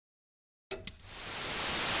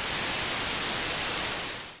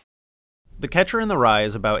The Catcher in the Rye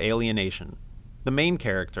is about alienation. The main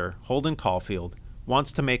character, Holden Caulfield,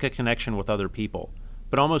 wants to make a connection with other people,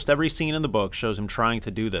 but almost every scene in the book shows him trying to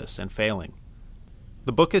do this and failing.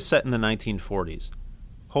 The book is set in the 1940s.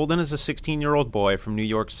 Holden is a 16-year-old boy from New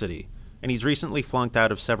York City, and he's recently flunked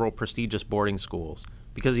out of several prestigious boarding schools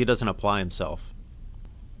because he doesn't apply himself.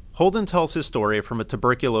 Holden tells his story from a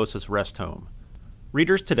tuberculosis rest home.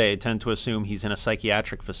 Readers today tend to assume he's in a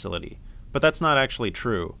psychiatric facility, but that's not actually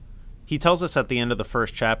true. He tells us at the end of the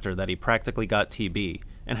first chapter that he practically got TB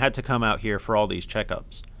and had to come out here for all these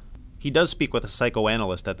checkups. He does speak with a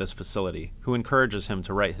psychoanalyst at this facility, who encourages him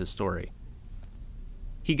to write his story.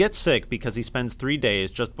 He gets sick because he spends 3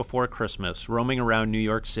 days just before Christmas roaming around New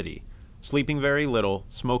York City, sleeping very little,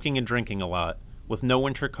 smoking and drinking a lot, with no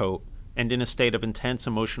winter coat, and in a state of intense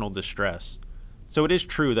emotional distress. So it is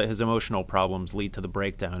true that his emotional problems lead to the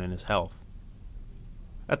breakdown in his health.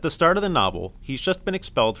 At the start of the novel, he's just been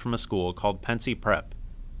expelled from a school called Pensy Prep.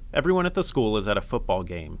 Everyone at the school is at a football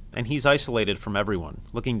game, and he's isolated from everyone,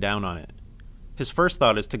 looking down on it. His first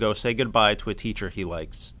thought is to go say goodbye to a teacher he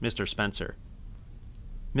likes, Mr. Spencer.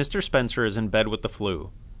 Mr. Spencer is in bed with the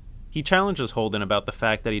flu. He challenges Holden about the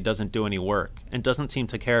fact that he doesn't do any work and doesn't seem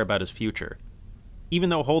to care about his future. Even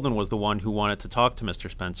though Holden was the one who wanted to talk to Mr.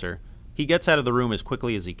 Spencer, he gets out of the room as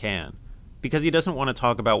quickly as he can, because he doesn't want to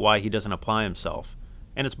talk about why he doesn't apply himself,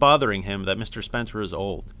 and it's bothering him that Mr. Spencer is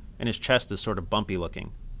old, and his chest is sort of bumpy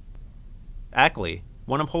looking. Ackley,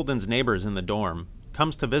 one of Holden's neighbors in the dorm,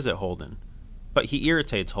 comes to visit Holden, but he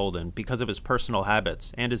irritates Holden because of his personal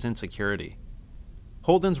habits and his insecurity.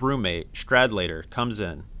 Holden's roommate, Stradlater, comes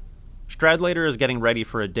in. Stradlater is getting ready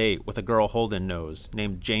for a date with a girl Holden knows,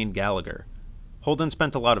 named Jane Gallagher. Holden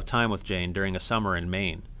spent a lot of time with Jane during a summer in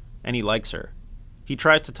Maine, and he likes her. He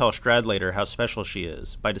tries to tell Stradlater how special she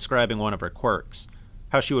is by describing one of her quirks,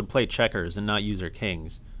 how she would play checkers and not use her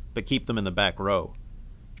kings, but keep them in the back row.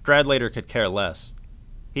 Stradlater could care less.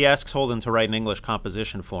 He asks Holden to write an English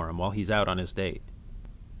composition for him while he's out on his date.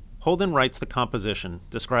 Holden writes the composition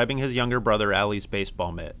describing his younger brother Allie's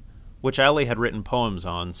baseball mitt, which Allie had written poems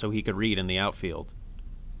on so he could read in the outfield.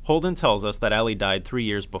 Holden tells us that Allie died 3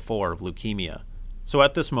 years before of leukemia, so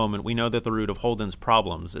at this moment we know that the root of Holden's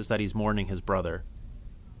problems is that he's mourning his brother.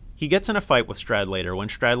 He gets in a fight with Stradlater when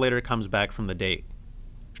Stradlater comes back from the date.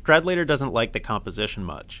 Stradlater doesn't like the composition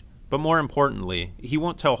much, but more importantly, he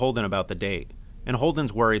won't tell Holden about the date, and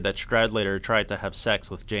Holden's worried that Stradlater tried to have sex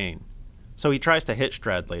with Jane. So he tries to hit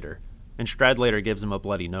Stradlater, and Stradlater gives him a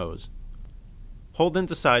bloody nose. Holden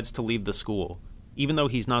decides to leave the school, even though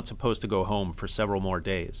he's not supposed to go home for several more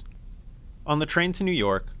days. On the train to New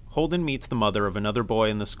York, Holden meets the mother of another boy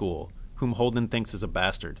in the school, whom Holden thinks is a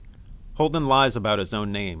bastard. Holden lies about his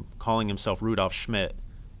own name, calling himself Rudolph Schmidt,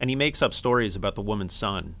 and he makes up stories about the woman's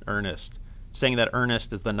son, Ernest, saying that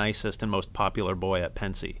Ernest is the nicest and most popular boy at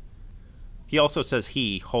Pensy. He also says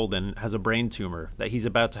he, Holden, has a brain tumor that he's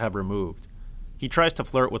about to have removed. He tries to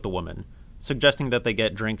flirt with the woman, suggesting that they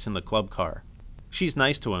get drinks in the club car. She's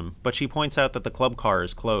nice to him, but she points out that the club car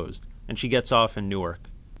is closed, and she gets off in Newark.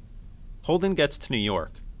 Holden gets to New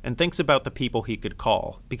York, and thinks about the people he could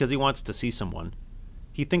call, because he wants to see someone.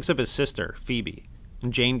 He thinks of his sister, Phoebe,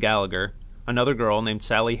 and Jane Gallagher, another girl named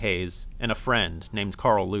Sally Hayes, and a friend named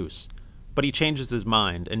Carl Luce, but he changes his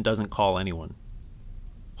mind and doesn't call anyone.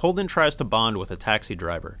 Holden tries to bond with a taxi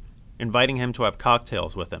driver, inviting him to have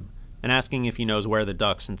cocktails with him, and asking if he knows where the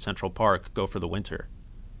ducks in Central Park go for the winter.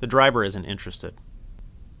 The driver isn't interested.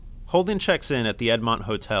 Holden checks in at the Edmont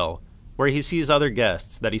Hotel, where he sees other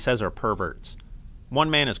guests that he says are perverts. One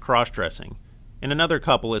man is cross-dressing, and another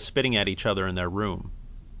couple is spitting at each other in their room.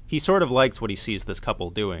 He sort of likes what he sees this couple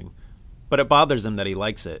doing, but it bothers him that he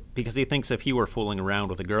likes it, because he thinks if he were fooling around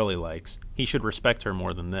with a girl he likes, he should respect her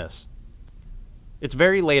more than this. It's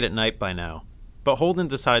very late at night by now, but Holden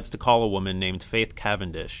decides to call a woman named Faith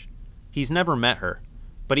Cavendish. He's never met her,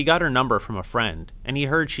 but he got her number from a friend, and he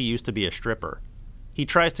heard she used to be a stripper. He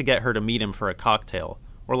tries to get her to meet him for a cocktail,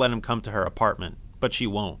 or let him come to her apartment, but she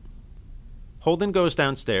won't. Holden goes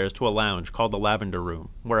downstairs to a lounge called the Lavender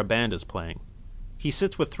Room, where a band is playing. He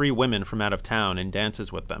sits with 3 women from out of town and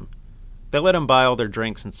dances with them. They let him buy all their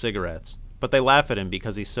drinks and cigarettes, but they laugh at him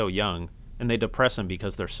because he's so young, and they depress him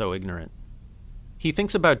because they're so ignorant. He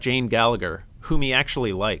thinks about Jane Gallagher, whom he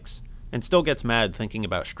actually likes, and still gets mad thinking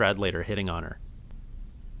about Stradlater hitting on her.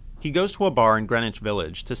 He goes to a bar in Greenwich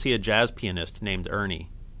Village to see a jazz pianist named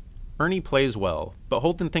Ernie. Ernie plays well, but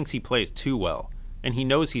Holden thinks he plays too well, and he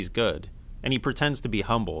knows he's good, and he pretends to be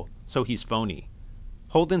humble, so he's phony.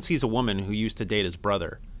 Holden sees a woman who used to date his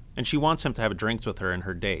brother, and she wants him to have drinks with her in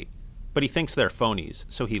her date, but he thinks they're phonies,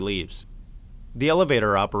 so he leaves. The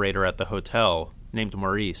elevator operator at the hotel, named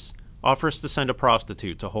Maurice, offers to send a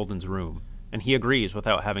prostitute to Holden's room, and he agrees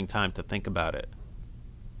without having time to think about it.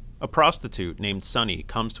 A prostitute named Sunny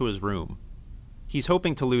comes to his room. He's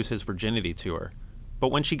hoping to lose his virginity to her,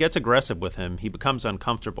 but when she gets aggressive with him, he becomes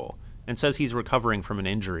uncomfortable and says he's recovering from an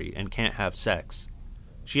injury and can't have sex.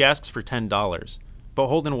 She asks for $10, but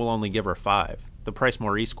Holden will only give her $5, the price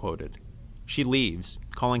Maurice quoted. She leaves,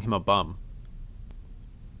 calling him a bum.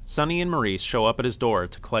 Sunny and Maurice show up at his door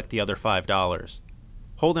to collect the other $5.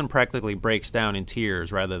 Holden practically breaks down in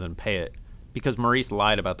tears rather than pay it, because Maurice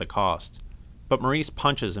lied about the cost. But Maurice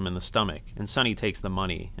punches him in the stomach, and Sunny takes the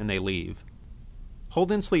money, and they leave.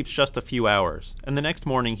 Holden sleeps just a few hours, and the next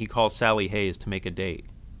morning he calls Sally Hayes to make a date.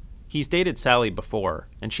 He's dated Sally before,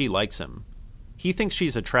 and she likes him. He thinks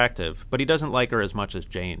she's attractive, but he doesn't like her as much as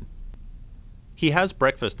Jane. He has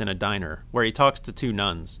breakfast in a diner, where he talks to 2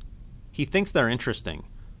 nuns. He thinks they're interesting,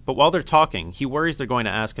 but while they're talking, he worries they're going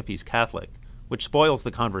to ask if he's Catholic, which spoils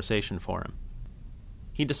the conversation for him.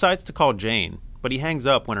 He decides to call Jane, but he hangs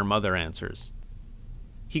up when her mother answers.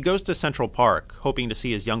 He goes to Central Park, hoping to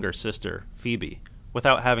see his younger sister, Phoebe,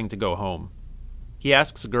 without having to go home. He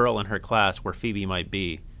asks a girl in her class where Phoebe might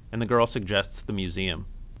be, and the girl suggests the museum.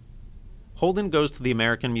 Holden goes to the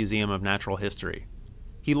American Museum of Natural History.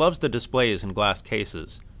 He loves the displays in glass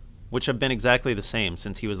cases, which have been exactly the same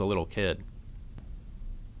since he was a little kid.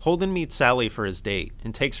 Holden meets Sally for his date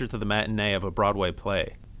and takes her to the matinee of a Broadway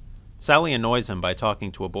play. Sally annoys him by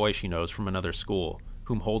talking to a boy she knows from another school,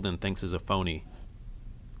 whom Holden thinks is a phony.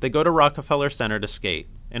 They go to Rockefeller Center to skate,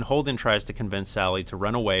 and Holden tries to convince Sally to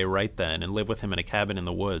run away right then and live with him in a cabin in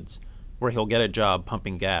the woods, where he'll get a job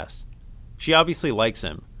pumping gas. She obviously likes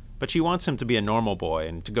him, but she wants him to be a normal boy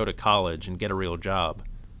and to go to college and get a real job.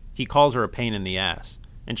 He calls her a pain in the ass,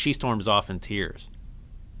 and she storms off in tears.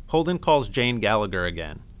 Holden calls Jane Gallagher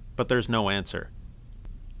again, but there's no answer.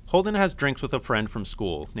 Holden has drinks with a friend from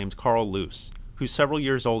school named Carl Luce, who's several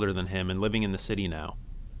years older than him and living in the city now.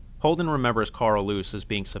 Holden remembers Carl Luce as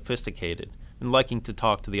being sophisticated and liking to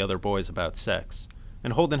talk to the other boys about sex,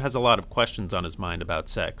 and Holden has a lot of questions on his mind about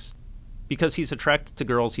sex. Because he's attracted to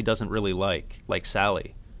girls he doesn't really like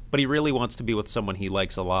Sally, but he really wants to be with someone he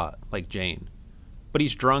likes a lot, like Jane. But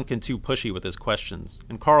he's drunk and too pushy with his questions,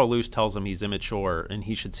 and Carl Luce tells him he's immature and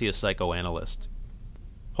he should see a psychoanalyst.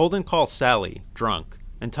 Holden calls Sally, drunk,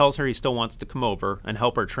 and tells her he still wants to come over and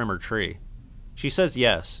help her trim her tree. She says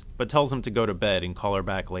yes, but tells him to go to bed and call her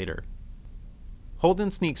back later.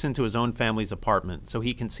 Holden sneaks into his own family's apartment so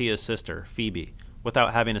he can see his sister, Phoebe,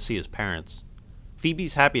 without having to see his parents.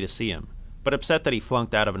 Phoebe's happy to see him, but upset that he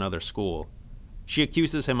flunked out of another school. She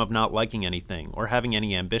accuses him of not liking anything or having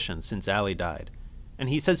any ambition since Allie died, and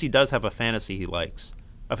he says he does have a fantasy he likes,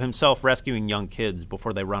 of himself rescuing young kids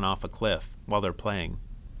before they run off a cliff while they're playing.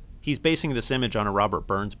 He's basing this image on a Robert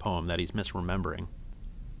Burns poem that he's misremembering.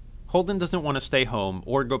 Holden doesn't want to stay home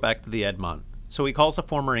or go back to the Edmont, so he calls a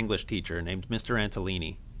former English teacher named Mr.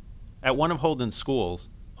 Antolini. At one of Holden's schools,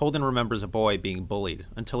 Holden remembers a boy being bullied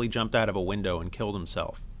until he jumped out of a window and killed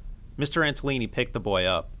himself. Mr. Antolini picked the boy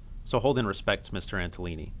up, so Holden respects Mr.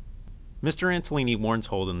 Antolini. Mr. Antolini warns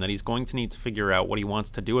Holden that he's going to need to figure out what he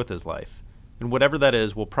wants to do with his life, and whatever that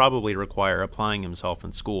is will probably require applying himself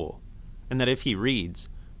in school, and that if he reads,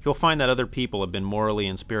 he'll find that other people have been morally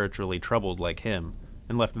and spiritually troubled like him,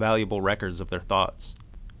 and left valuable records of their thoughts.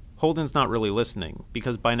 Holden's not really listening,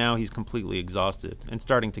 because by now he's completely exhausted and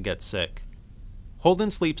starting to get sick.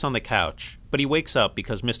 Holden sleeps on the couch, but he wakes up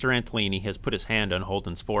because Mr. Antolini has put his hand on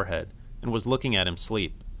Holden's forehead and was looking at him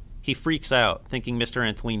sleep. He freaks out, thinking Mr.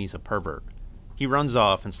 Antolini's a pervert. He runs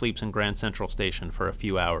off and sleeps in Grand Central Station for a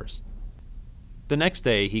few hours. The next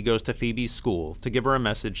day, he goes to Phoebe's school to give her a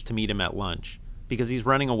message to meet him at lunch, because he's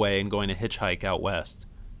running away and going to hitchhike out west.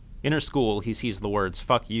 In her school, he sees the words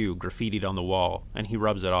 "fuck you" graffitied on the wall, and he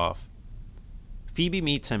rubs it off. Phoebe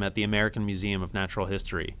meets him at the American Museum of Natural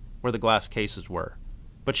History, where the glass cases were,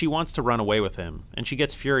 but she wants to run away with him, and she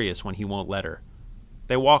gets furious when he won't let her.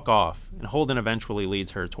 They walk off, and Holden eventually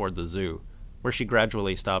leads her toward the zoo, where she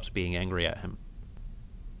gradually stops being angry at him.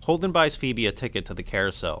 Holden buys Phoebe a ticket to the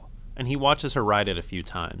carousel, and he watches her ride it a few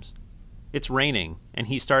times. It's raining, and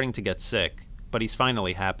he's starting to get sick, but he's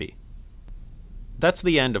finally happy. That's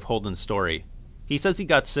the end of Holden's story. He says he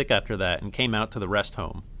got sick after that and came out to the rest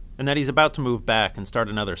home, and that he's about to move back and start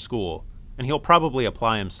another school, and he'll probably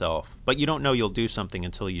apply himself, but you don't know you'll do something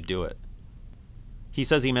until you do it. He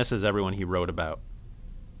says he misses everyone he wrote about.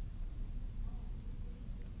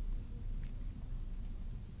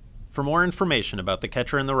 For more information about The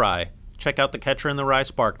Catcher in the Rye, check out The Catcher in the Rye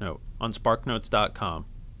SparkNote on SparkNotes.com.